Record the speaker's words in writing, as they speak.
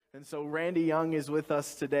And so Randy Young is with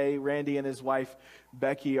us today. Randy and his wife,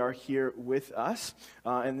 Becky, are here with us.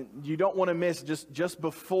 And you don't want to miss, just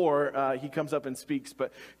before he comes up and speaks,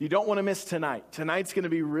 but you don't want to miss tonight. Tonight's going to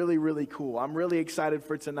be really, really cool. I'm really excited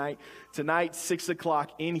for tonight. Tonight, 6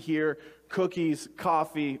 o'clock in here, cookies,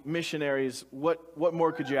 coffee, missionaries. What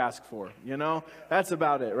more could you ask for? You know, that's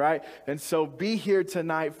about it, right? And so be here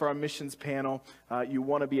tonight for our missions panel. You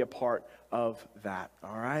want to be a part of that,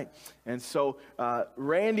 all right? And so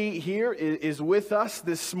Randy here is with us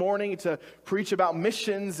this morning to preach about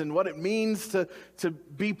missions and what it means to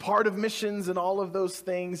be part of missions and all of those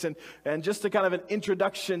things, and just a kind of an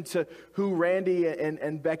introduction to who Randy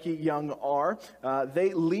and Becky Young are.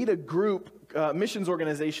 They lead a group, missions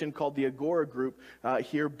organization called the Agora Group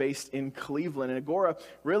here based in Cleveland. And Agora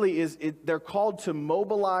really they're called to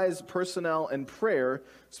mobilize personnel and prayer,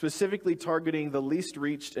 specifically targeting the least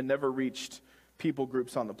reached and never reached people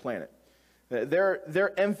groups on the planet.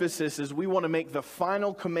 Their emphasis is we want to make the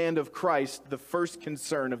final command of Christ the first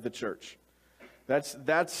concern of the church.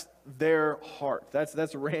 That's their heart.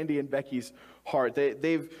 That's Randy and Becky's heart.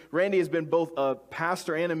 Randy has been both a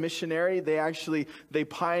pastor and a missionary. They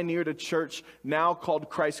pioneered a church now called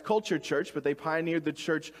Christ Culture Church, but they pioneered the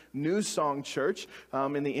church New Song Church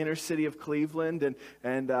in the inner city of Cleveland.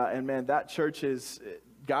 And man, that church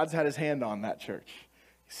God's had his hand on that church.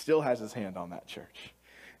 He still has his hand on that church.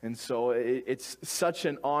 And so it's such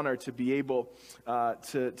an honor to be able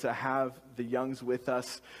to have the Youngs with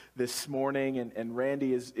us this morning. And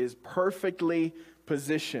Randy is perfectly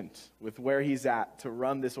positioned with where he's at to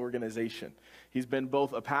run this organization. He's been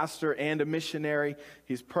both a pastor and a missionary.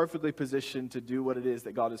 He's perfectly positioned to do what it is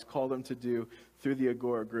that God has called him to do through the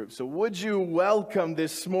Agora Group. So would you welcome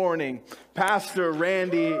this morning Pastor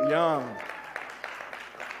Randy Young.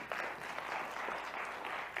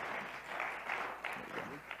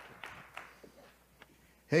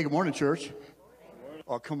 Hey, good morning, church.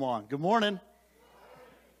 Oh, come on. Good morning.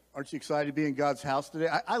 Aren't you excited to be in God's house today?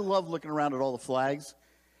 I love looking around at all the flags.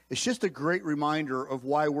 It's just a great reminder of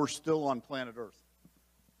why we're still on planet Earth.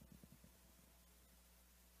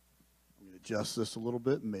 I'm going to adjust this a little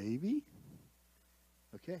bit, maybe.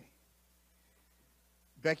 Okay.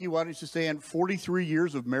 Becky, why don't you stand? 43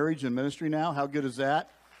 years of marriage and ministry now. How good is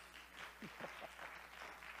that?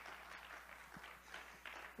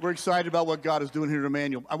 We're excited about what God is doing here at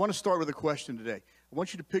Emmanuel. I want to start with a question today. I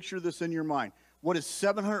want you to picture this in your mind. What is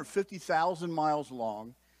 750,000 miles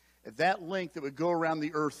long? At that length, it would go around the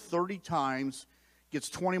earth 30 times, gets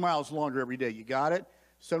 20 miles longer every day. You got it?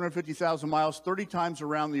 750,000 miles, 30 times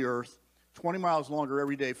around the earth, 20 miles longer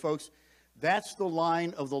every day. Folks, that's the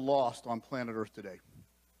line of the lost on planet Earth today.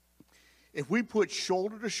 If we put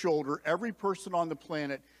shoulder to shoulder every person on the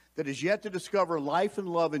planet that is yet to discover life and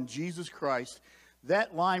love in Jesus Christ,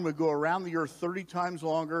 that line would go around the earth 30 times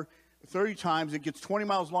longer, 30 times. It gets 20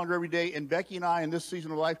 miles longer every day. And Becky and I, in this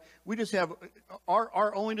season of life, we just have,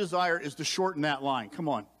 our only desire is to shorten that line. Come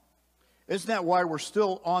on. Isn't that why we're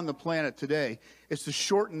still on the planet today? It's to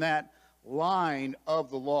shorten that line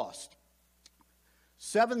of the lost.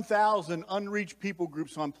 7,000 unreached people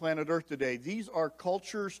groups on planet Earth today. These are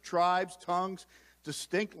cultures, tribes, tongues,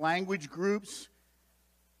 distinct language groups.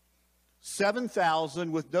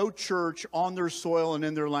 7,000 with no church on their soil and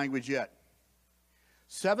in their language yet.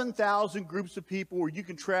 7,000 groups of people where you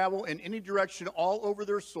can travel in any direction all over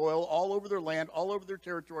their soil, all over their land, all over their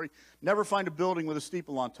territory, never find a building with a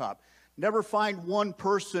steeple on top. Never find one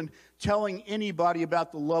person telling anybody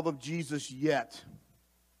about the love of Jesus yet.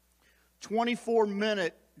 24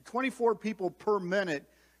 people per minute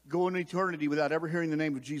go into eternity without ever hearing the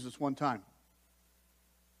name of Jesus one time.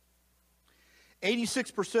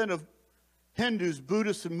 86% of Hindus,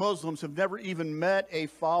 Buddhists, and Muslims have never even met a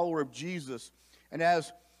follower of Jesus. And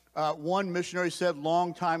as one missionary said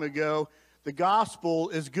long time ago, the gospel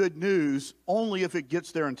is good news only if it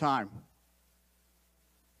gets there in time.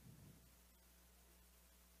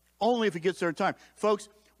 Only if it gets there in time. Folks,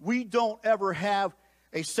 we don't ever have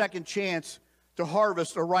a second chance to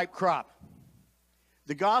harvest a ripe crop.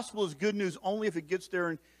 The gospel is good news only if it gets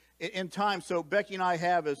there in time. So Becky and I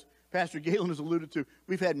have, as Pastor Galen has alluded to,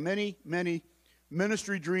 we've had many, many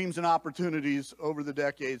ministry dreams and opportunities over the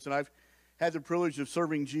decades, and I've had the privilege of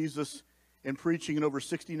serving Jesus and preaching in over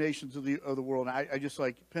 60 nations of the world. And I just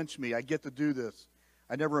pinch me. I get to do this.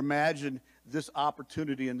 I never imagined this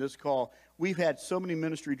opportunity and this call. We've had so many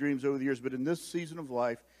ministry dreams over the years, but in this season of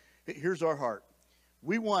life, here's our heart.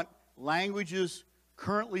 We want languages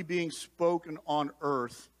currently being spoken on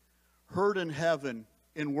earth heard in heaven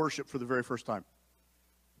in worship for the very first time.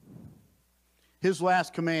 His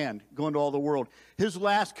last command, go into all the world. His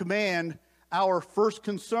last command, our first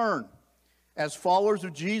concern. As followers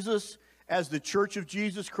of Jesus, as the Church of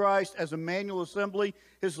Jesus Christ, as Emmanuel Assembly,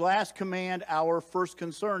 his last command, our first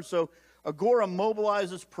concern. So Agora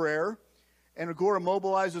mobilizes prayer, and Agora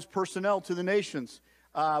mobilizes personnel to the nations.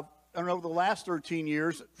 And over the last 13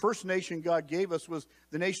 years, first nation God gave us was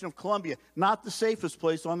the nation of Colombia. Not the safest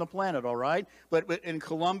place on the planet, all right? But in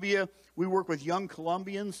Colombia, we work with young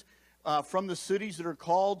Colombians from the cities that are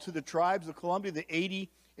called to the tribes of Colombia, the 80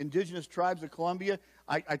 indigenous tribes of Colombia.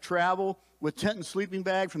 I travel with tent and sleeping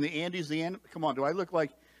bag from the Andes. Come on, do I look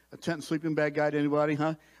like a tent and sleeping bag guy to anybody,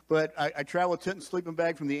 huh? But I travel with tent and sleeping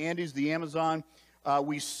bag from the Andes, the Amazon.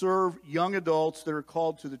 We serve young adults that are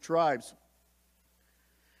called to the tribes.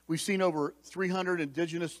 We've seen over 300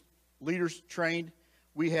 indigenous leaders trained.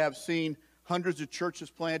 We have seen hundreds of churches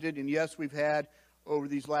planted. And yes, we've had, over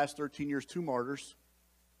these last 13 years, 2 martyrs.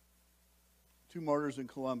 2 martyrs in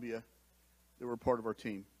Colombia that were part of our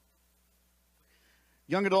team.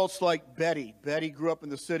 Young adults like Betty. Betty grew up in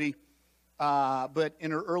the city, but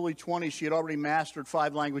in her early 20s, she had already mastered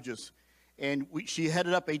 5 languages. And she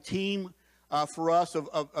headed up a team for us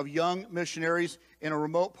of young missionaries in a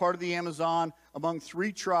remote part of the Amazon among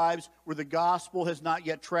 3 tribes where the gospel has not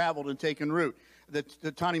yet traveled and taken root. The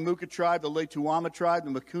Tanimuka tribe, the Letuama tribe,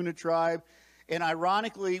 the Makuna tribe. And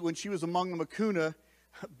ironically, when she was among the Makuna,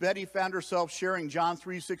 Betty found herself sharing John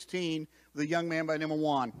 3:16 with a young man by the name of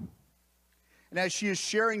Juan. And as she is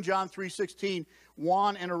sharing John 3:16,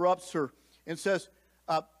 Juan interrupts her and says,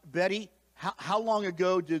 Betty, how long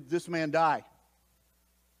ago did this man die?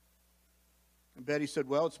 And Betty said,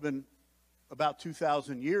 well, it's been about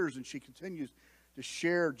 2,000 years. And she continues to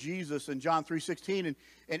share Jesus and John 3:16.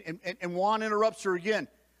 And Juan interrupts her again.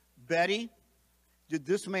 Betty, did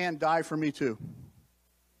this man die for me too?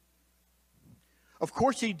 Of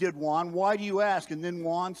course he did, Juan. Why do you ask? And then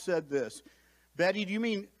Juan said this. Betty, do you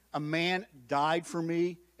mean a man died for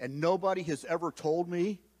me and nobody has ever told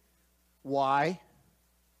me why?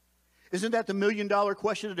 Isn't that the million-dollar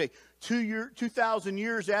question today? 2,000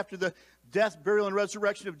 years after the death, burial, and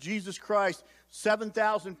resurrection of Jesus Christ,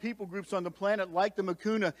 7,000 people groups on the planet like the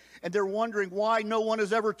Makuna, and they're wondering why no one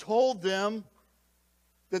has ever told them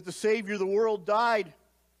that the Savior of the world died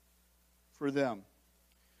for them.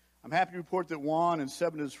 I'm happy to report that Juan and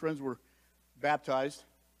 7 of his friends were baptized.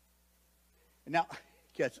 And now,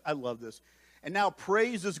 catch, I love this. And now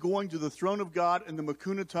praise is going to the throne of God in the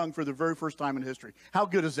Makuna tongue for the very first time in history. How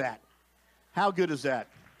good is that? How good is that?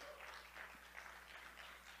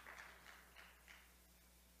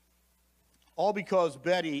 All because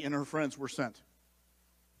Betty and her friends were sent.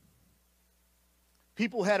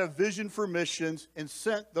 People had a vision for missions and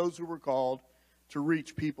sent those who were called to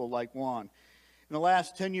reach people like Juan. In the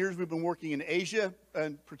last 10 years, we've been working in Asia,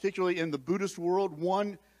 and particularly in the Buddhist world,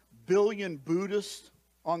 1 billion Buddhists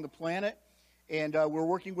on the planet. And we're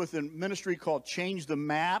working with a ministry called Change the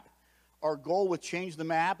Map. Our goal with Change the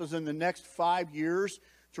Map is in the next 5 years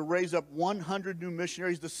to raise up 100 new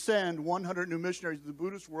missionaries, to send 100 new missionaries to the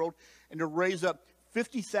Buddhist world, and to raise up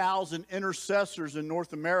 50,000 intercessors in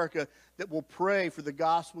North America that will pray for the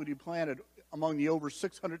gospel to be planted among the over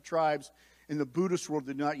 600 tribes in the Buddhist world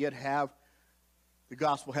that do not yet have. The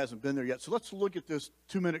gospel hasn't been there yet. So let's look at this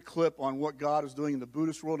 2-minute clip on what God is doing in the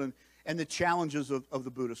Buddhist world and the challenges of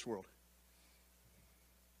the Buddhist world.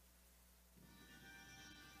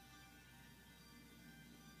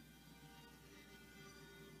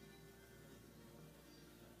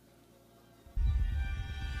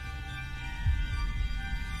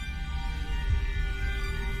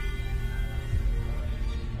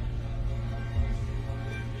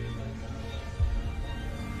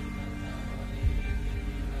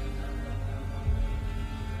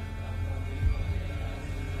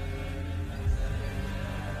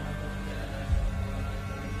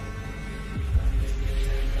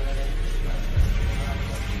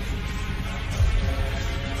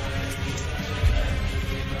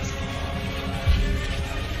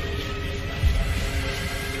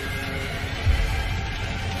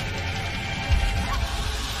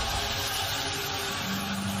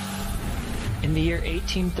 In the year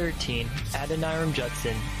 1813, Adoniram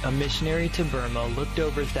Judson, a missionary to Burma, looked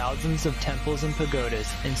over thousands of temples and pagodas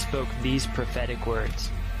and spoke these prophetic words.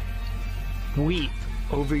 Weep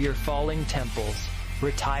over your falling temples.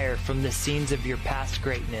 Retire from the scenes of your past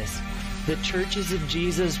greatness. The churches of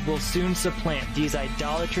Jesus will soon supplant these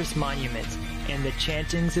idolatrous monuments, and the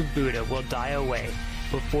chantings of Buddha will die away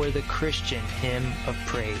before the Christian hymn of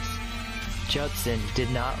praise. Judson did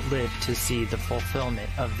not live to see the fulfillment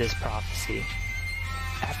of this prophecy.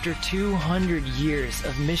 After 200 years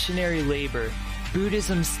of missionary labor,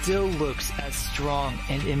 Buddhism still looks as strong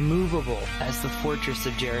and immovable as the fortress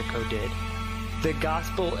of Jericho did. The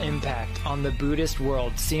gospel impact on the Buddhist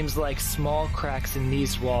world seems like small cracks in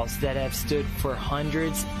these walls that have stood for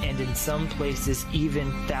hundreds and in some places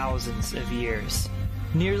even thousands of years.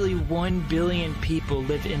 Nearly 1 billion people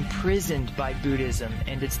live imprisoned by Buddhism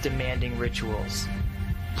and its demanding rituals.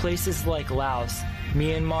 Places like Laos,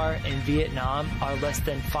 Myanmar, and Vietnam are less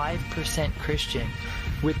than 5% Christian,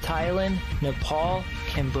 with Thailand, Nepal,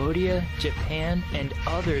 Cambodia, Japan, and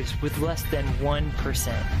others with less than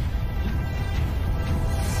 1%.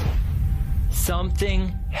 Something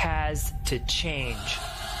has to change.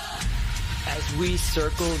 As we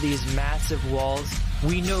circle these massive walls,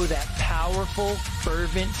 we know that powerful,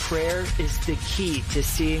 fervent prayer is the key to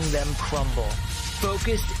seeing them crumble.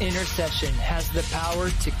 Focused intercession has the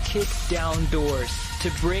power to kick down doors,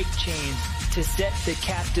 to break chains, to set the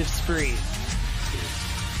captives free.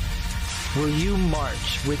 Will you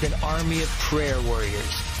march with an army of prayer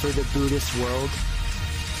warriors for the Buddhist world?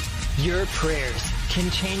 Your prayers can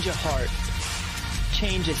change a heart,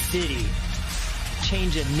 change a city,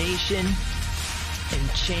 change a nation,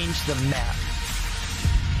 and change the map.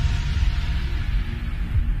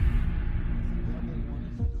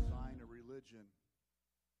 Design a religion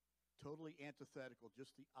totally antithetical,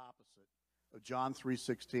 just the opposite of John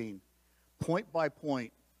 3:16. Point by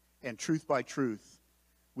point and truth by truth,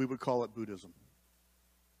 we would call it Buddhism.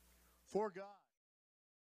 For God.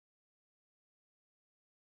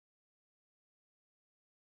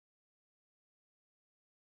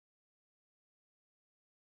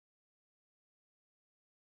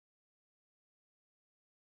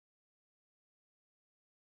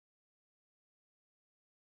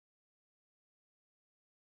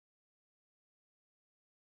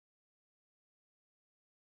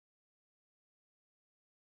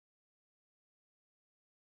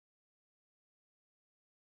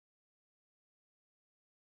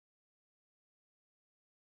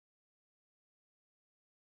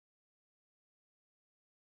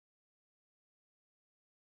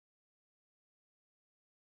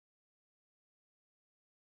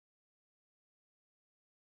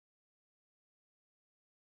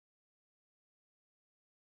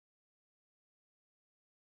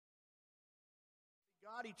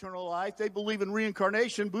 God eternal life. They believe in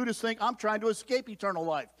reincarnation. Buddhists think I'm trying to escape eternal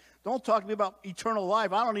life. Don't talk to me about eternal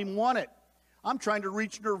life. I don't even want it. I'm trying to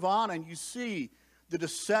reach nirvana. And you see the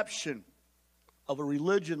deception of a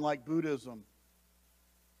religion like Buddhism.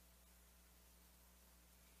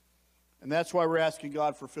 And that's why we're asking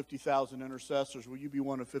God for 50,000 intercessors. Will you be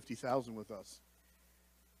one of 50,000 with us?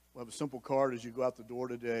 We'll have a simple card as you go out the door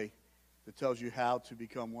today that tells you how to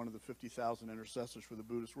become one of the 50,000 intercessors for the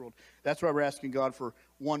Buddhist world. That's why we're asking God for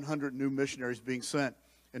 100 new missionaries being sent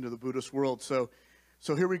into the Buddhist world. So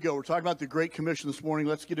here we go. We're talking about the Great Commission this morning.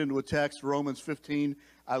 Let's get into a text, Romans 15.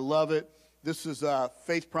 I love it. This is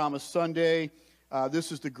Faith Promise Sunday.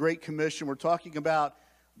 This is the Great Commission. We're talking about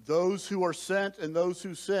those who are sent and those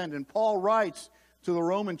who send. And Paul writes to the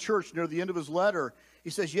Roman church near the end of his letter,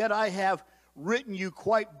 he says, "Yet I have written you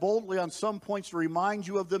quite boldly on some points to remind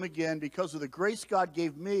you of them again, because of the grace God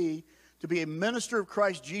gave me to be a minister of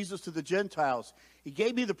Christ Jesus to the Gentiles. He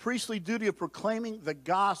gave me the priestly duty of proclaiming the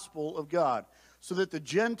gospel of God, so that the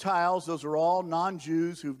Gentiles," those are all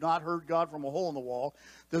non-Jews who've not heard God from a hole in the wall,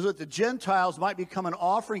 "so that the Gentiles might become an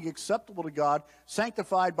offering acceptable to God,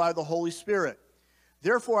 sanctified by the Holy Spirit.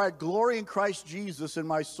 Therefore, I glory in Christ Jesus in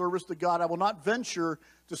my service to God. I will not venture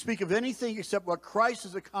to speak of anything except what Christ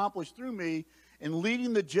has accomplished through me in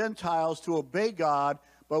leading the Gentiles to obey God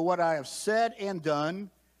by what I have said and done,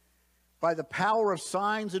 by the power of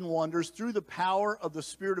signs and wonders, through the power of the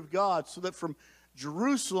Spirit of God, so that from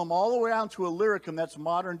Jerusalem all the way down to Illyricum," that's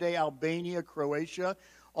modern-day Albania, Croatia,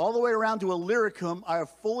 "all the way around to Illyricum, I have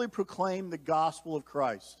fully proclaimed the gospel of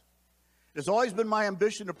Christ. It has always been my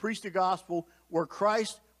ambition to preach the gospel where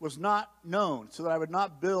Christ was not known, so that I would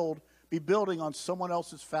not be building on someone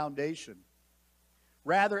else's foundation.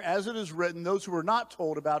 Rather, as it is written, those who are not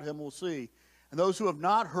told about him will see, and those who have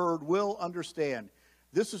not heard will understand.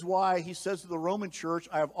 This is why he says to the Roman church,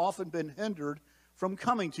 I have often been hindered from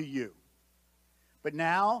coming to you. But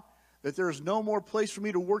now that there is no more place for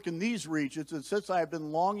me to work in these regions, and since I have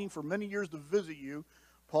been longing for many years to visit you,"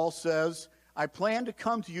 Paul says, "I plan to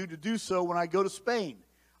come to you to do so when I go to Spain.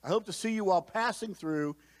 I hope to see you while passing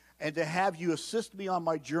through and to have you assist me on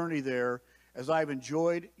my journey there, as I've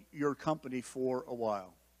enjoyed your company for a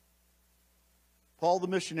while." Paul the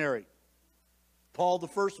missionary. Paul the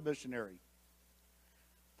first missionary.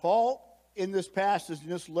 Paul, in this passage, in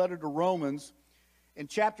this letter to Romans, in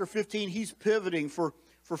chapter 15, he's pivoting for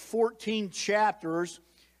 14 chapters.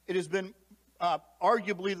 It has been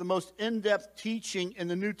arguably the most in-depth teaching in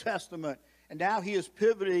the New Testament. and now he is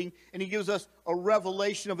pivoting, and he gives us a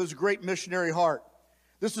revelation of his great missionary heart.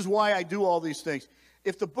 This is why I do all these things.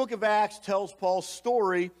 If the book of Acts tells Paul's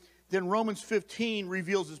story, then Romans 15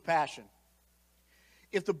 reveals his passion.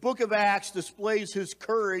 If the book of Acts displays his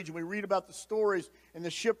courage, and we read about the stories and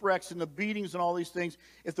the shipwrecks and the beatings and all these things,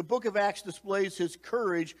 if the book of Acts displays his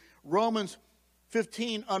courage, Romans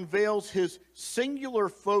 15 unveils his singular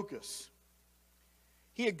focus.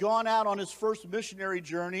 He had gone out on his first missionary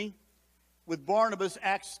journey with Barnabas.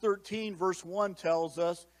 Acts 13 verse 1 tells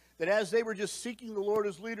us that as they were just seeking the Lord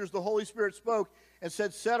as leaders, the Holy Spirit spoke and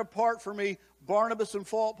said, "Set apart for me Barnabas and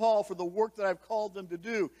Paul for the work that I've called them to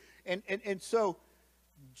do." And so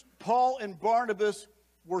Paul and Barnabas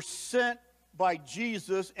were sent by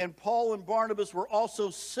Jesus, and Paul and Barnabas were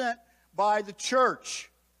also sent by the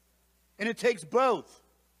church. And it takes both.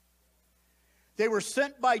 They were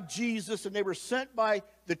sent by Jesus, and they were sent by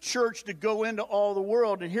the church to go into all the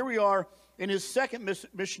world. And here we are in his second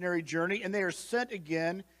missionary journey, and they are sent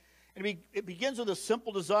again. And it begins with a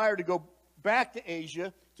simple desire to go back to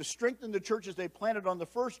Asia, to strengthen the churches they planted on the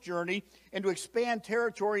first journey, and to expand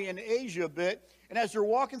territory in Asia a bit. And as they're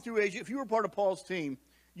walking through Asia, if you were part of Paul's team,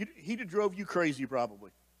 he'd have drove you crazy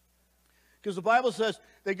probably. Because the Bible says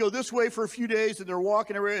they go this way for a few days, and they're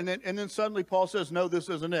walking everywhere, and then suddenly Paul says, "No, this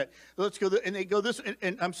isn't it. Let's go." And they go this,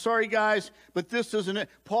 and I'm sorry, guys, but this isn't it.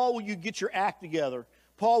 Paul, will you get your act together?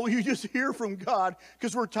 Paul, will you just hear from God?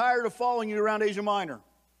 Because we're tired of following you around Asia Minor.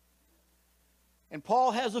 And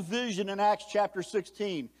Paul has a vision in Acts chapter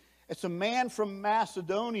 16. It's a man from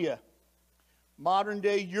Macedonia,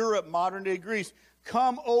 modern-day Europe, modern-day Greece.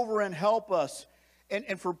 Come over and help us.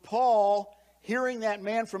 And for Paul, hearing that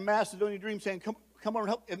man from Macedonia dream saying, come over and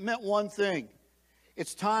help, it meant one thing.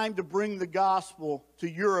 It's time to bring the gospel to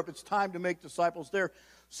Europe. It's time to make disciples there.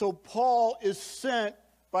 So Paul is sent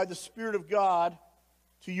by the Spirit of God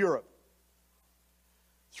to Europe.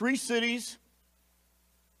 3 cities,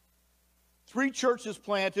 3 churches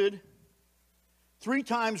planted, 3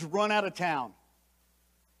 times run out of town.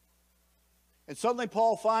 And suddenly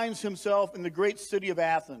Paul finds himself in the great city of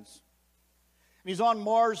Athens. And he's on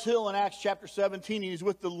Mars Hill in Acts chapter 17. And he's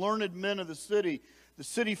with the learned men of the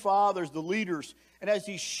city fathers, the leaders. And as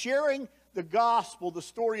he's sharing the gospel, the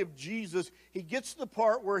story of Jesus, he gets to the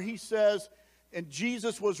part where he says, "And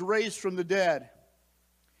Jesus was raised from the dead."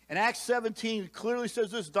 And Acts 17 clearly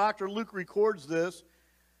says this. Dr. Luke records this.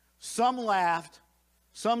 Some laughed.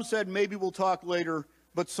 Some said, "Maybe we'll talk later,"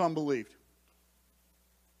 but some believed.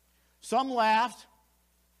 Some laughed.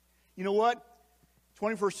 You know what?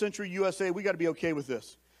 21st century USA, we got to be okay with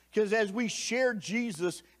this. Because as we share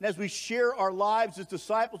Jesus, and as we share our lives as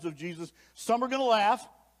disciples of Jesus, some are going to laugh.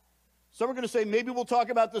 Some are going to say, "Maybe we'll talk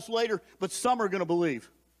about this later," but some are going to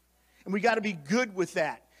believe. And we got to be good with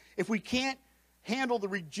that. If we can't handle the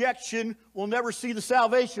rejection, we'll never see the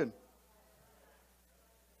salvation.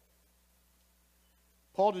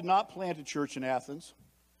 Paul did not plant a church in Athens.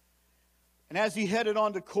 And as he headed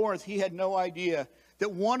on to Corinth, he had no idea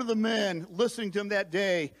that one of the men listening to him that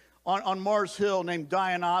day on Mars Hill named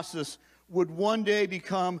Dionysius would one day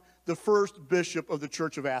become the first bishop of the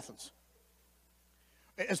Church of Athens.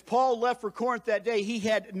 As Paul left for Corinth that day, he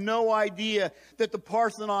had no idea that the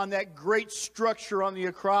Parthenon, that great structure on the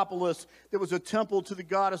Acropolis that was a temple to the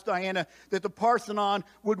goddess Diana, that the Parthenon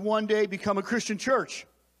would one day become a Christian church.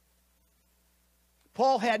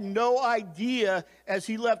 Paul had no idea as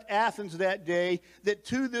he left Athens that day that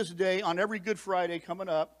to this day, on every Good Friday coming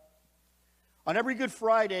up, on every Good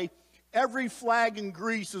Friday, every flag in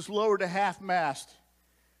Greece is lowered to half-mast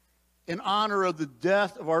in honor of the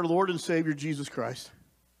death of our Lord and Savior Jesus Christ.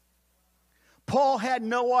 Paul had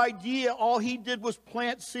no idea. All he did was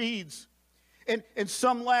plant seeds. And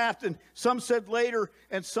some laughed, and some said later,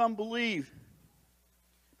 and some believed.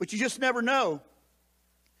 But you just never know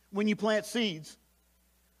when you plant seeds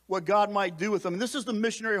what God might do with them. And this is the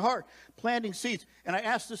missionary heart, planting seeds. And I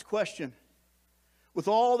ask this question, with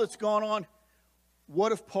all that's gone on,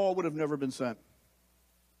 what if Paul would have never been sent?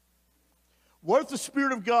 What if the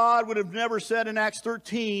Spirit of God would have never said in Acts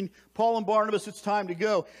 13, Paul and Barnabas, it's time to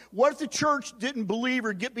go? What if the church didn't believe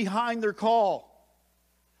or get behind their call?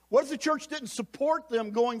 What if the church didn't support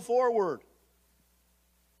them going forward?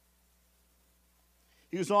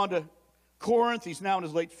 He was on to Corinth. He's now in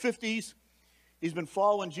his late 50s. He's been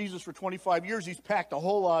following Jesus for 25 years. He's packed a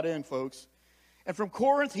whole lot in, folks. And from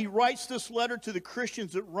Corinth, he writes this letter to the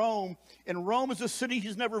Christians at Rome. And Rome is a city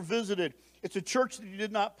he's never visited. It's a church that he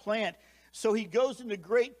did not plant. So he goes into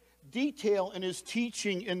great detail in his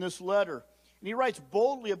teaching in this letter. And he writes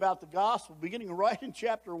boldly about the gospel, beginning right in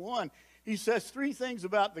chapter 1. He says 3 things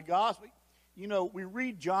about the gospel. You know, we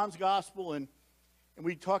read John's gospel, and and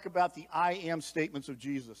we talk about the I am statements of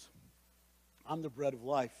Jesus. I'm the bread of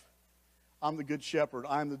life. I'm the good shepherd.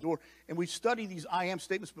 I am the door. And we study these I am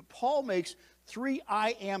statements, but Paul makes 3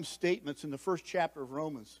 I am statements in the first chapter of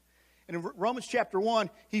Romans. And in Romans chapter 1,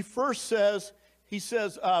 he first says,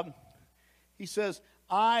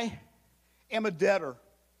 I am a debtor.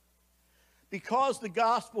 Because the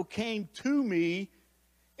gospel came to me,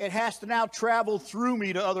 it has to now travel through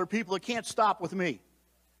me to other people. It can't stop with me.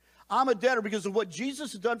 I'm a debtor because of what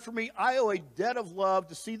Jesus has done for me. I owe a debt of love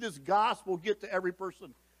to see this gospel get to every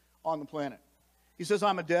person on the planet. He says,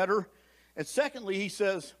 I'm a debtor. And secondly, he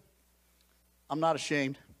says, I'm not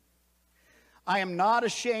ashamed. I am not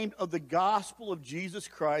ashamed of the gospel of Jesus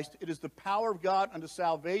Christ. It is the power of God unto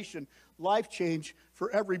salvation, life change for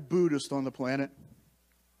every Buddhist on the planet.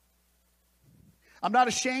 I'm not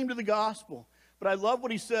ashamed of the gospel. But I love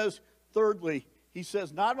what he says thirdly. He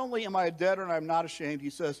says, not only am I a debtor and I'm not ashamed, he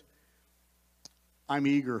says, I'm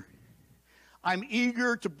eager. I'm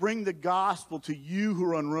eager to bring the gospel to you who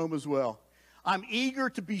are on Rome as well. I'm eager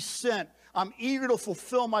to be sent. I'm eager to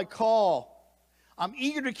fulfill my call. I'm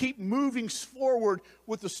eager to keep moving forward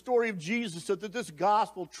with the story of Jesus so that this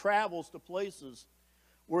gospel travels to places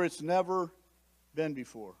where it's never been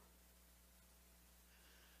before.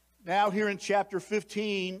 Now here in chapter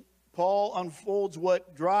 15, Paul unfolds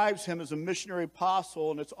what drives him as a missionary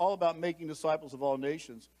apostle, and it's all about making disciples of all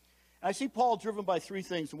nations. And I see Paul driven by 3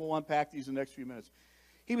 things, and we'll unpack these in the next few minutes.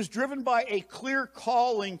 He was driven by a clear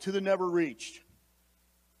calling to the never reached.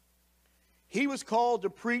 He was called to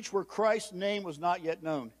preach where Christ's name was not yet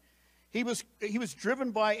known. He was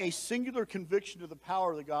driven by a singular conviction to the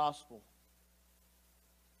power of the gospel.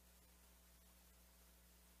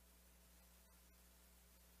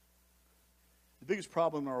 The biggest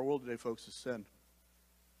problem in our world today, folks, is sin.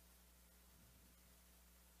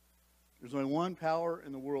 There's only one power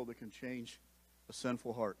in the world that can change a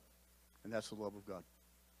sinful heart, and that's the love of God.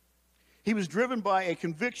 He was driven by a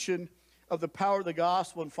conviction of the power of the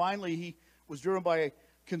gospel, and finally he was driven by a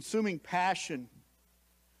consuming passion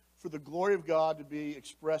for the glory of God to be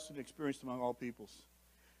expressed and experienced among all peoples.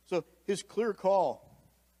 So his clear call.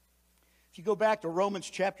 If you go back to Romans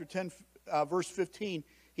chapter 10, verse 15,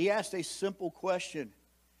 he asked a simple question.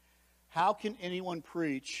 How can anyone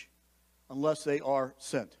preach unless they are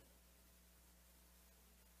sent?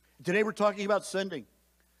 Today we're talking about sending.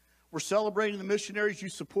 We're celebrating the missionaries you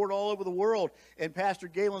support all over the world. And Pastor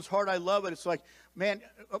Galen's heart, I love it. It's like, man,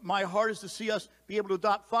 my heart is to see us be able to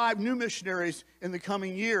adopt 5 new missionaries in the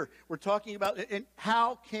coming year. We're talking about, and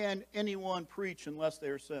how can anyone preach unless they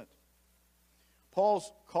are sent? Paul's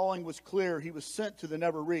calling was clear. He was sent to the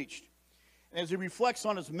never reached. And as he reflects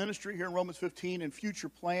on his ministry here in Romans 15 and future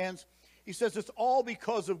plans, he says, it's all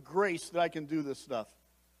because of grace that I can do this stuff.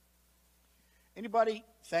 Anybody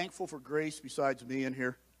thankful for grace besides me in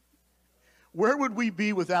here? Where would we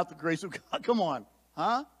be without the grace of God? Come on,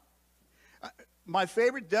 huh? My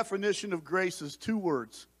favorite definition of grace is 2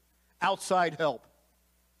 words: outside help.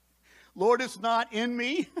 Lord, it's not in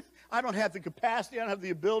me. I don't have the capacity. I don't have the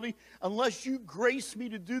ability. Unless you grace me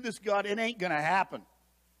to do this, God, it ain't going to happen.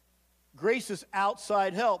 Grace is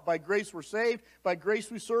outside help. By grace we're saved. By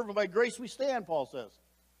grace we serve. And by grace we stand, Paul says.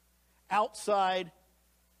 Outside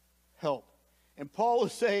help. And Paul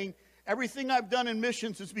is saying, everything I've done in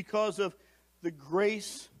missions is because of the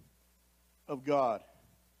grace of God.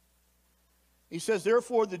 He says,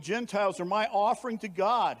 therefore, the Gentiles are my offering to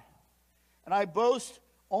God. And I boast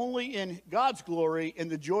only in God's glory in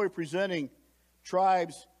the joy of presenting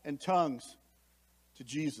tribes and tongues to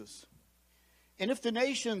Jesus. And if the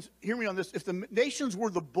nations, hear me on this, if the nations were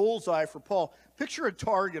the bullseye for Paul, picture a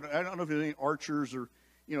target. I don't know if there's any archers or,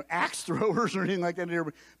 axe throwers or anything like that in here,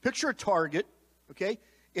 but picture a target, okay?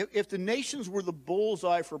 If the nations were the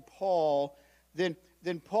bullseye for Paul, then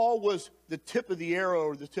Paul was the tip of the arrow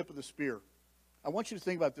or the tip of the spear. I want you to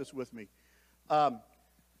think about this with me.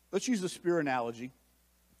 Let's use the spear analogy.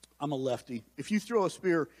 I'm a lefty. If you throw a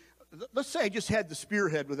spear, let's say I just had the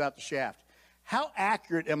spearhead without the shaft. How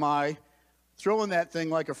accurate am I throwing that thing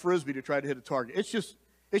like a frisbee to try to hit a target? It's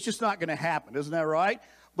just not going to happen, isn't that right?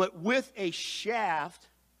 But with a shaft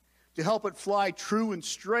to help it fly true and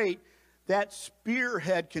straight, that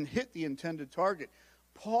spearhead can hit the intended target.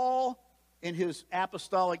 Paul and his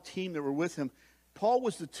apostolic team that were with him, Paul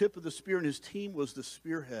was the tip of the spear and his team was the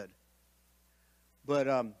spearhead. But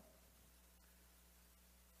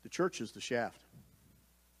the church is the shaft.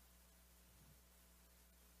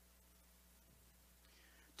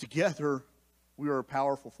 Together, we are a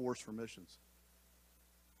powerful force for missions.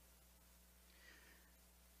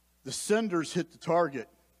 The senders hit the target,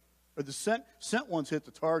 or the sent ones hit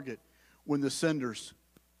the target when the senders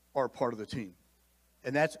are part of the team.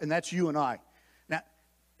 And that's you and I. Now,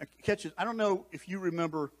 catch it. I don't know if you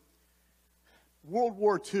remember World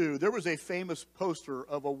War II. There was a famous poster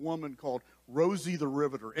of a woman called Rosie the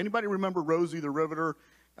Riveter. Anybody remember Rosie the Riveter?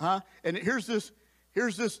 Huh? And here's this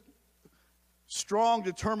strong,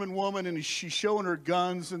 determined woman, and she's showing her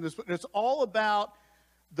guns, and it's all about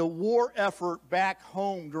the war effort back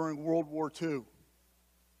home during World War II.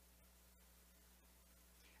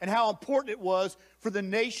 And how important it was for the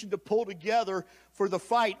nation to pull together for the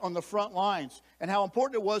fight on the front lines. And how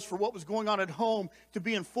important it was for what was going on at home to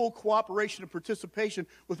be in full cooperation and participation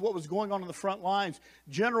with what was going on the front lines.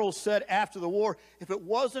 Generals said after the war, if it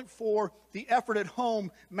wasn't for the effort at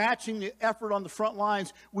home matching the effort on the front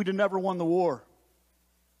lines, we'd have never won the war.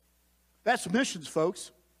 That's missions, folks.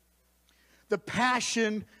 The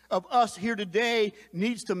passion of us here today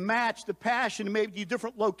needs to match the passion, it may be a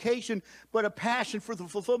different location, but a passion for the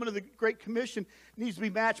fulfillment of the Great Commission needs to be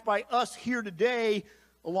matched by us here today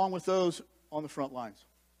along with those on the front lines.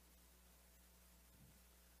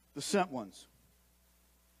 The sent ones.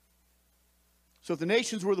 So if the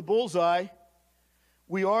nations were the bullseye,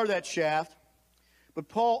 we are that shaft. But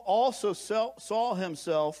Paul also saw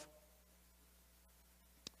himself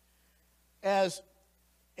as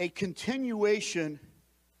a continuation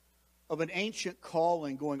of an ancient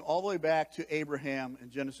calling going all the way back to Abraham in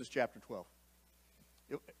Genesis chapter 12.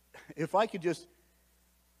 If I could just,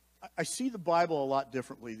 I see the Bible a lot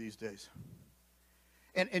differently these days.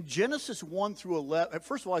 And Genesis 1 through 11,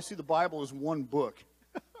 first of all, I see the Bible as one book.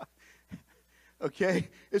 Okay?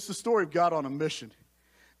 It's the story of God on a mission.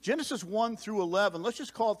 Genesis 1 through 11, let's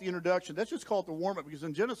just call it the introduction. Let's just call it the warm-up, because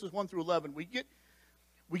in Genesis 1 through 11, we get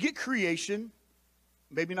creation.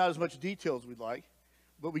 Maybe not as much detail as we'd like,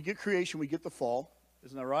 but we get creation, we get the fall.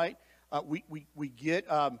 Isn't that right? We get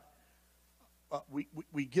the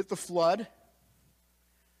flood.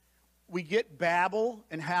 We get Babel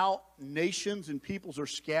and how nations and peoples are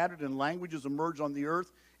scattered and languages emerge on the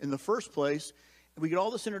earth in the first place. And we get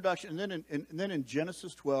all this introduction, and then in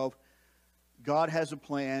Genesis 12, God has a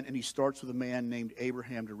plan, and he starts with a man named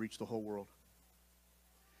Abraham to reach the whole world.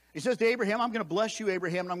 He says to Abraham, I'm going to bless you,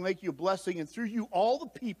 Abraham, and I'm going to make you a blessing. And through you, all the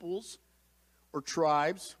peoples or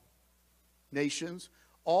tribes, nations,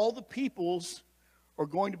 all the peoples are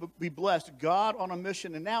going to be blessed. God on a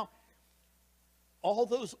mission. And now, all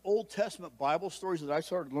those Old Testament Bible stories that I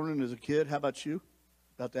started learning as a kid, how about you?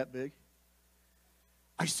 About that big?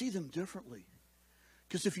 I see them differently.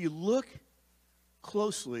 Because if you look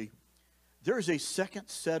closely, there is a second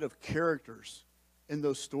set of characters in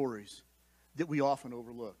those stories that we often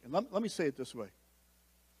overlook. And let me say it this way.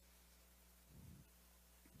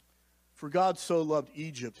 For God so loved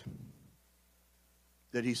Egypt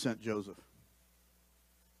that he sent Joseph.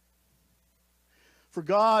 For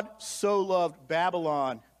God so loved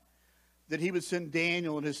Babylon that he would send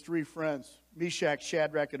Daniel and his three friends, Meshach,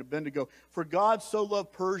 Shadrach, and Abednego. For God so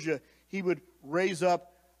loved Persia, he would raise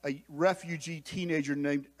up a refugee teenager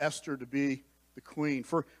named Esther to be the queen.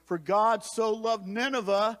 For God so loved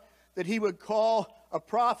Nineveh that he would call a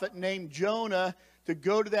prophet named Jonah to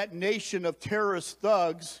go to that nation of terrorist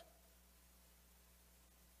thugs.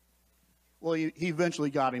 Well, he eventually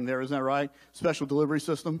got him there, isn't that right? Special delivery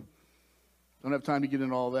system. Don't have time to get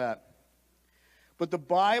into all that. But the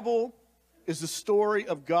Bible is the story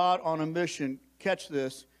of God on a mission. Catch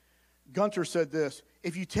this. Gunter said this: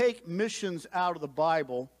 if you take missions out of the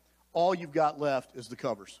Bible, all you've got left is the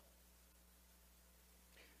covers.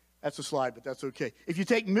 That's a slide, but that's okay. If you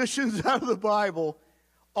take missions out of the Bible,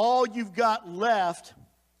 all you've got left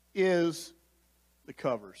is the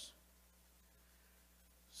covers.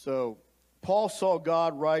 So, Paul saw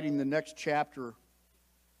God writing the next chapter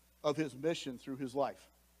of his mission through his life.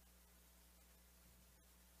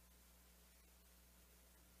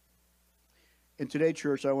 And today,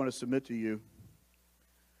 church, I want to submit to you,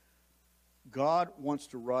 God wants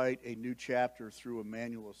to write a new chapter through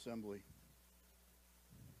Emmanuel Assembly.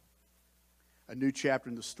 A new chapter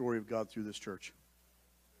in the story of God through this church.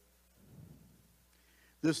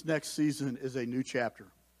 This next season is a new chapter.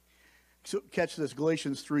 So catch this.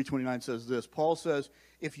 Galatians 3:29 says this. Paul says,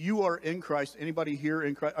 if you are in Christ, anybody here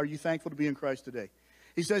in Christ, are you thankful to be in Christ today?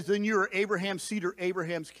 He says, then you are Abraham's seed or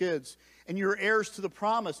Abraham's kids, and you're heirs to the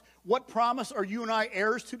promise. What promise are you and I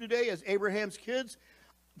heirs to today as Abraham's kids?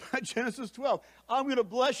 Genesis 12. I'm going to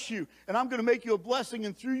bless you, and I'm going to make you a blessing,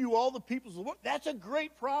 and through you all the peoples of the world. That's a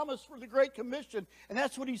great promise for the Great Commission, and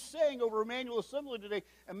that's what he's saying over Emmanuel Assembly today.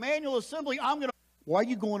 Emmanuel Assembly, I'm going to... Why are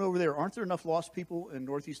you going over there? Aren't there enough lost people in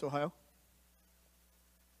Northeast Ohio?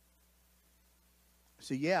 I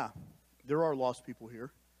say, yeah, there are lost people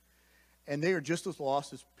here, and they are just as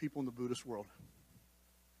lost as people in the Buddhist world.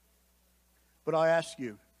 But I ask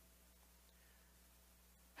you,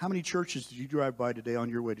 how many churches did you drive by today on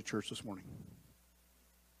your way to church this morning?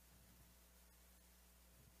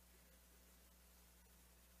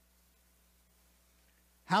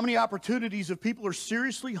 How many opportunities, if people are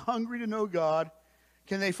seriously hungry to know God,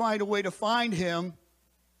 can they find a way to find Him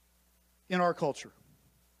in our culture?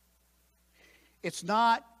 It's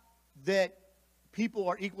not that people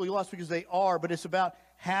are equally lost, because they are, but it's about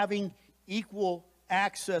having equal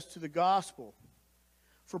access to the gospel.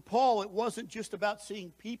 For Paul, it wasn't just about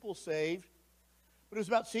seeing people saved, but it was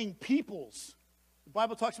about seeing peoples. The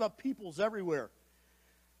Bible talks about peoples everywhere.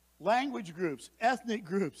 Language groups, ethnic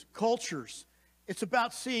groups, cultures. It's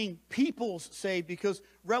about seeing peoples saved, because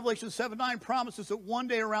Revelation 7:9 promises that one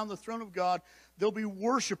day around the throne of God, there'll be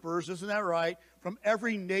worshipers, isn't that right, from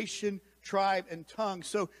every nation, tribe, and tongue.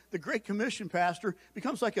 So the Great Commission, Pastor,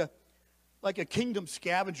 becomes like a kingdom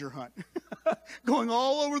scavenger hunt, going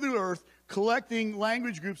all over the earth, collecting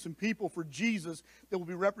language groups and people for Jesus that will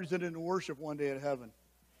be represented in worship one day at heaven.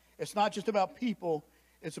 It's not just about people,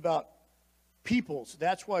 it's about peoples.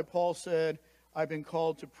 That's why Paul said, I've been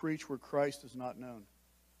called to preach where Christ is not known.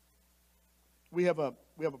 We have a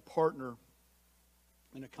partner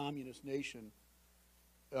in a communist nation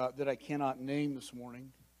that I cannot name this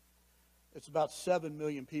morning. It's about 7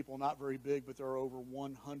 million people, not very big, but there are over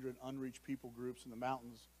 100 unreached people groups in the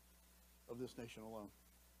mountains of this nation alone.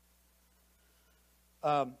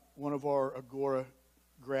 One of our Agora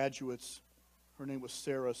graduates, her name was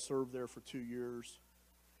Sarah, served there for 2 years.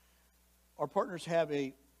 Our partners have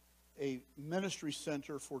a ministry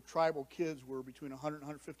center for tribal kids where between 100 and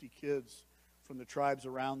 150 kids from the tribes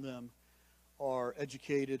around them are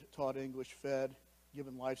educated, taught English, fed,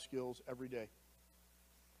 given life skills every day.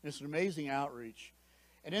 And it's an amazing outreach.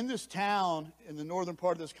 And in this town, in the northern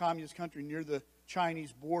part of this communist country near the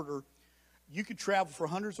Chinese border, you could travel for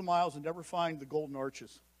hundreds of miles and never find the Golden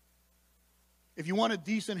Arches. If you want a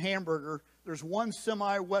decent hamburger, there's one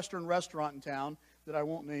semi-Western restaurant in town that I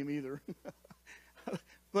won't name either.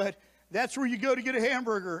 But that's where you go to get a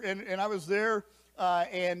hamburger. And I was there,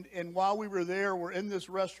 and while we were there, we're in this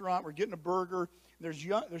restaurant, we're getting a burger. There's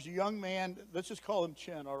a young man, let's just call him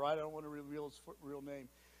Chen, all right? I don't want to reveal his real name.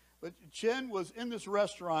 But Chen was in this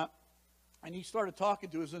restaurant, and he started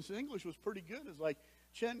talking to us, and his English was pretty good. It's like,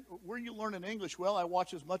 Chen, where are you learning English? Well, I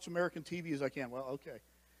watch as much American TV as I can. Well, okay.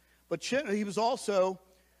 But Chen, he was also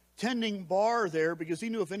tending bar there because he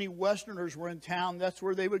knew if any Westerners were in town, that's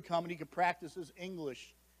where they would come, and he could practice his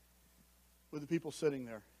English with the people sitting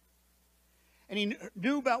there. And he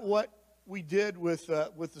knew about what we did with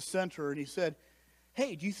the center, and he said,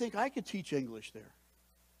 hey, do you think I could teach English there?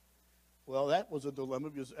 Well, that was a dilemma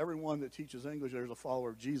because everyone that teaches English there is a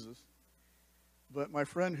follower of Jesus. But my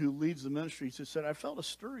friend who leads the ministry said, I felt a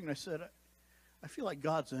stirring. And I said, I feel like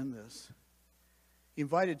God's in this. He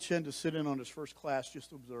invited Chen to sit in on his first class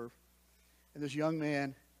just to observe. And this young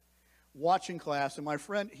man watching class, and my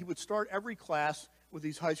friend, he would start every class with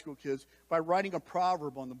these high school kids by writing a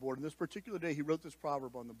proverb on the board. And this particular day, he wrote this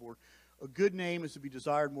proverb on the board. A good name is to be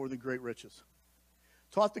desired more than great riches.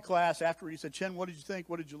 Taught the class. After he said, Chen, what did you think?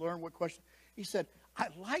 What did you learn? What question? He said, I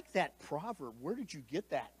like that proverb. Where did you get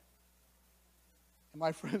that? And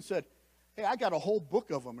my friend said, hey, I got a whole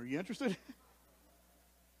book of them. Are you interested? To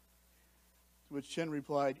which Chen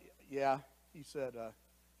replied, yeah. He said,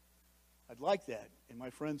 I'd like that. And my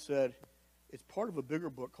friend said, it's part of a bigger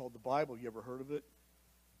book called the Bible. You ever heard of it?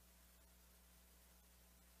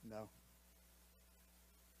 No.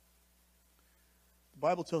 The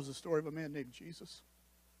Bible tells the story of a man named Jesus.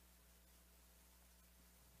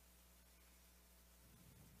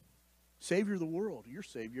 Savior of the world. You're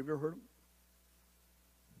saved. You ever heard of him?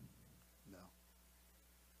 No.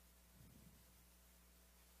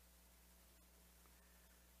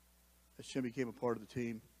 As Chen became a part of the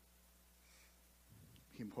team,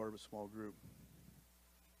 became part of a small group,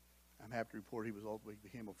 I'm happy to report he ultimately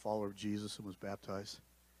became a follower of Jesus and was baptized.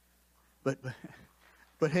 But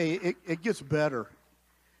hey, it gets better,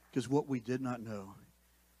 because what we did not know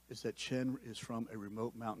is that Chen is from a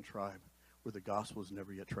remote mountain tribe where the gospel has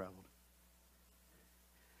never yet traveled.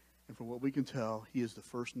 And from what we can tell, he is the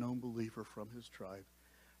first known believer from his tribe.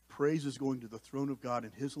 Praise is going to the throne of God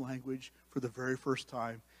in his language for the very first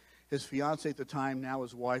time. His fiancée at the time, now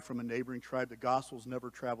his wife from a neighboring tribe. The gospel's never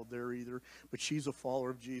traveled there either, but she's a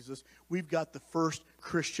follower of Jesus. We've got the first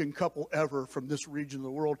Christian couple ever from this region of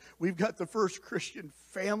the world. We've got the first Christian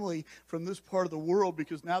family from this part of the world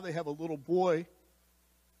because now they have a little boy.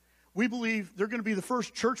 We believe they're going to be the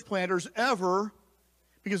first church planters ever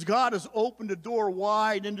because God has opened a door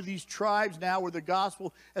wide into these tribes now where the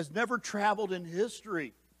gospel has never traveled in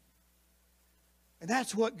history. And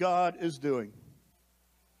that's what God is doing.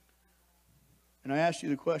 And I ask you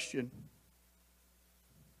the question,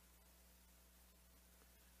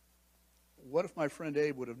 what if my friend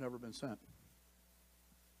Abe would have never been sent?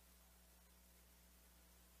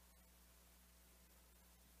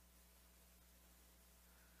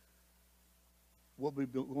 What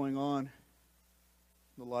would be going on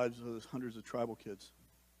in the lives of those hundreds of tribal kids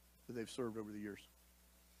that they've served over the years?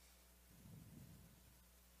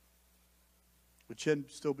 Would Chen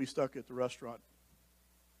still be stuck at the restaurant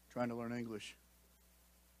trying to learn English?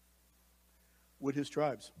 Would his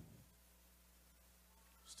tribes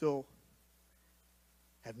still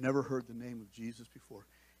have never heard the name of Jesus before?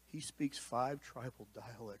 He speaks 5 tribal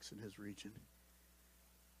dialects in his region,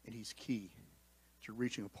 and he's key to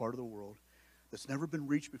reaching a part of the world that's never been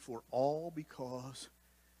reached before, all because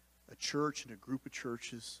a church and a group of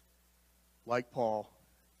churches like Paul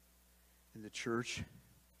and the church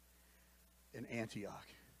in Antioch.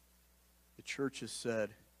 The church has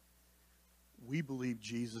said, we believe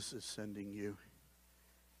Jesus is sending you,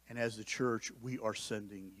 and as the church, we are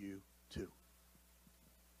sending you too.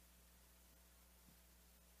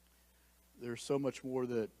 There's so much more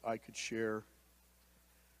that I could share,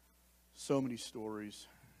 so many stories.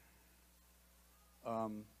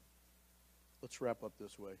 Let's wrap up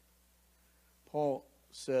this way. Paul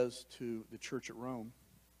says to the church at Rome,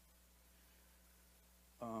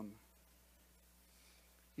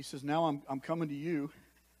 he says, now I'm coming to you.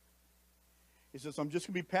 He says, I'm just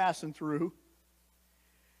going to be passing through.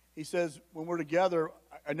 He says, when we're together,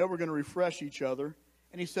 I know we're going to refresh each other.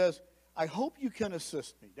 And he says, I hope you can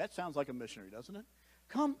assist me. That sounds like a missionary, doesn't it?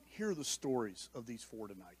 Come hear the stories of these 4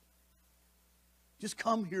 tonight. Just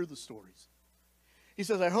come hear the stories. He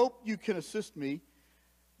says, I hope you can assist me,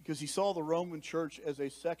 because he saw the Roman church as a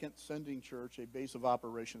second sending church, a base of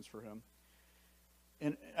operations for him.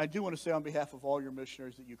 And I do want to say on behalf of all your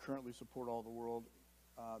missionaries that you currently support all the world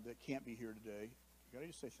that can't be here today, can I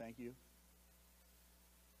just say thank you?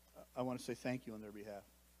 I want to say thank you on their behalf.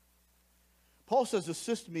 Paul says,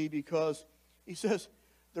 assist me, because he says,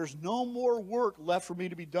 there's no more work left for me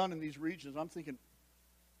to be done in these regions. I'm thinking,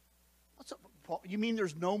 what's up, Paul? You mean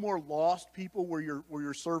there's no more lost people where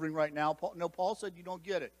you're serving right now? Paul, no, Paul said you don't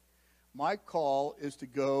get it. My call is to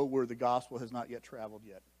go where the gospel has not yet traveled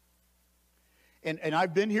yet. And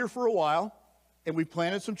I've been here for a while, and we've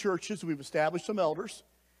planted some churches, we've established some elders,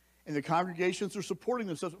 and the congregations are supporting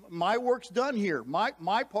themselves. My work's done here.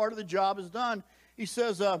 My part of the job is done. He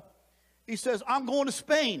says, I'm going to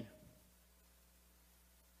Spain.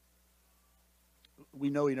 We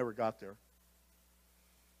know he never got there,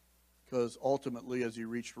 because ultimately, as he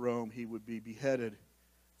reached Rome, he would be beheaded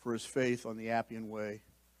for his faith on the Appian Way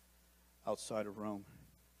outside of Rome.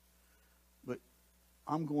 But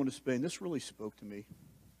I'm going to Spain. This really spoke to me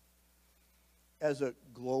as a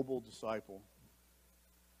global disciple.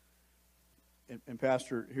 And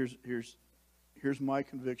Pastor, here's my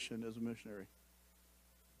conviction as a missionary.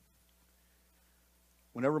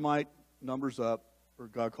 Whenever my number's up or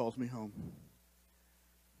God calls me home,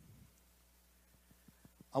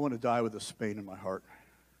 I want to die with a Spain in my heart.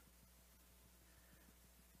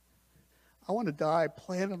 I want to die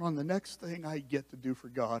planning on the next thing I get to do for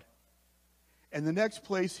God. And the next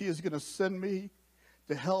place he is going to send me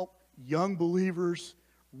to help young believers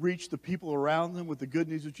reach the people around them with the good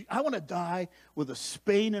news of Jesus. I want to die with a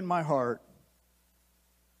Spain in my heart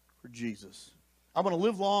for Jesus. I want to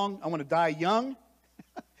live long. I want to die young.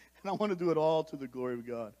 And I want to do it all to the glory of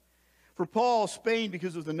God. For Paul, Spain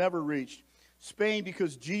because of the never reached. Spain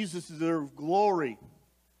because Jesus deserved glory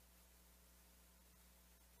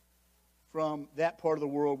from that part of the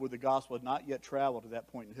world where the gospel had not yet traveled at that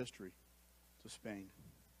point in history to Spain.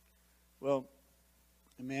 Well,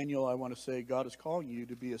 Emmanuel, I want to say God is calling you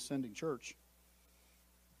to be a sending church.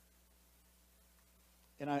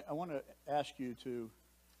 And I want to ask you to,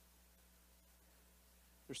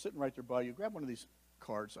 they're sitting right there by you, grab one of these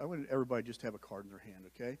cards. I want everybody just to have a card in their hand,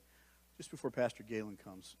 okay? Just before Pastor Galen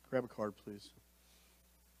comes. Grab a card, please.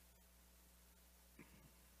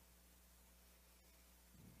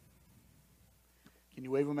 Can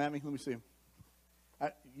you wave them at me? Let me see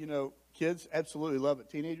them. Kids absolutely love it.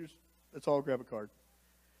 Teenagers, let's all grab a card.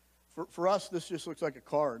 For us, this just looks like a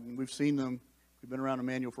card, and we've seen them. We've been around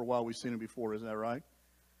Emmanuel for a while. We've seen them before. Isn't that right?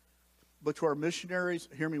 But to our missionaries,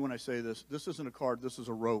 hear me when I say this. This isn't a card. This is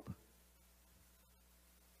a rope.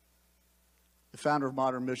 The founder of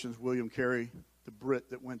Modern Missions, William Carey, the Brit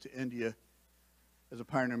that went to India as a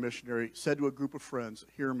pioneer missionary, said to a group of friends,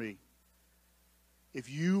 hear me. If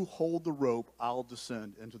you hold the rope, I'll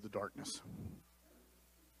descend into the darkness.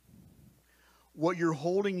 What you're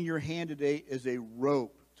holding in your hand today is a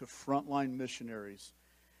rope to frontline missionaries.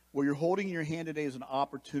 What you're holding in your hand today is an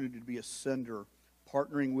opportunity to be a sender,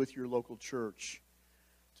 partnering with your local church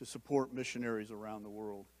to support missionaries around the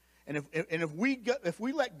world. And if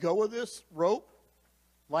we let go of this rope,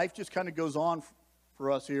 life just kind of goes on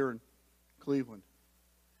for us here in Cleveland.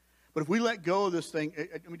 But if we let go of this thing,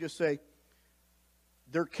 let me just say,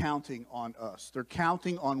 they're counting on us. They're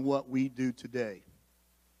counting on what we do today.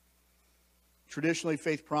 Traditionally,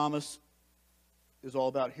 Faith Promise is all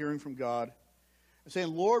about hearing from God and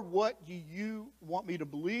saying, Lord, what do you want me to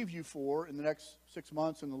believe you for in the next 6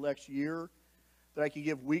 months, in the next year, that I can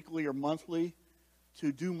give weekly or monthly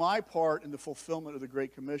to do my part in the fulfillment of the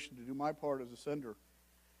Great Commission, to do my part as a sender.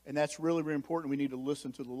 And that's really, really important. We need to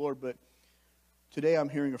listen to the Lord. But today I'm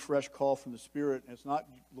hearing a fresh call from the Spirit. And it's not,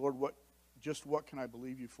 Lord, what can I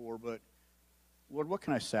believe you for? But, Lord, what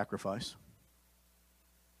can I sacrifice?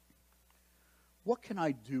 What can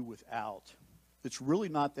I do without that's really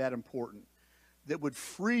not that important, that would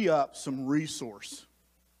free up some resource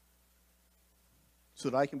so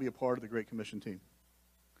that I can be a part of the Great Commission team?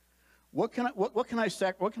 What can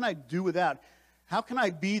I do without? How can I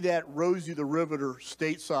be that Rosie the Riveter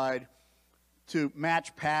stateside to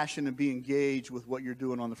match passion and be engaged with what you're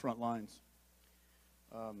doing on the front lines?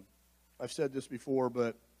 I've said this before,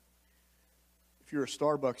 but if you're a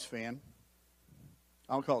Starbucks fan,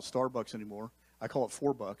 I don't call it Starbucks anymore. I call it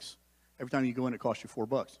 $4. Every time you go in, it costs you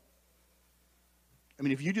 $4. I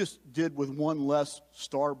mean, if you just did with one less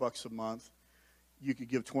Starbucks a month, you could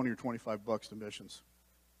give $20 or $25 to missions.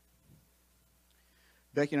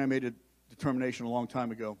 Becky and I made a determination a long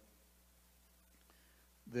time ago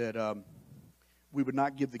that we would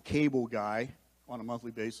not give the cable guy on a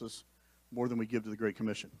monthly basis more than we give to the Great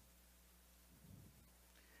Commission.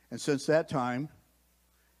 And since that time,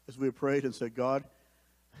 as we have prayed and said, God,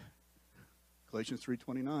 Galatians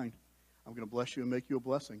 3:29, I'm going to bless you and make you a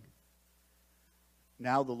blessing.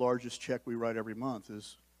 Now the largest check we write every month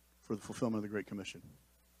is for the fulfillment of the Great Commission.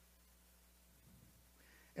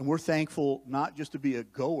 And we're thankful not just to be a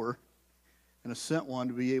goer and a sent one,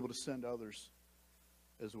 to be able to send others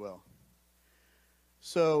as well.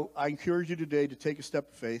 So I encourage you today to take a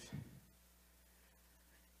step of faith.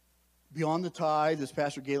 Beyond the tithe, as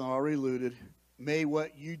Pastor Galen already alluded, may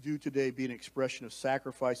what you do today be an expression of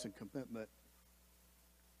sacrifice and commitment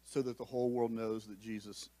so that the whole world knows that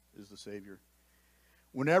Jesus is the Savior.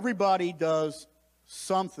 When everybody does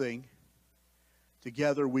something,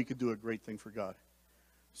 together we could do a great thing for God.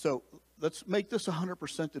 So let's make this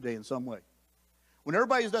 100% today in some way. When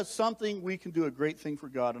everybody does something, we can do a great thing for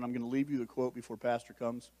God. And I'm going to leave you the quote before Pastor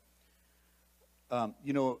comes.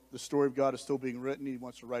 You know, the story of God is still being written. He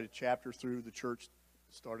wants to write a chapter through the church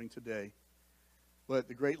starting today. But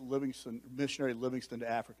the great missionary Livingston to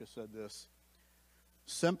Africa said this: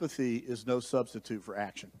 sympathy is no substitute for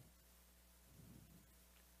action.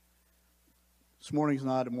 This morning is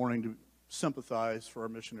not a morning to sympathize for our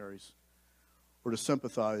missionaries or to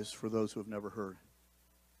sympathize for those who have never heard.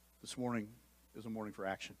 This morning is a morning for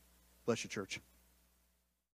action. Bless you, church.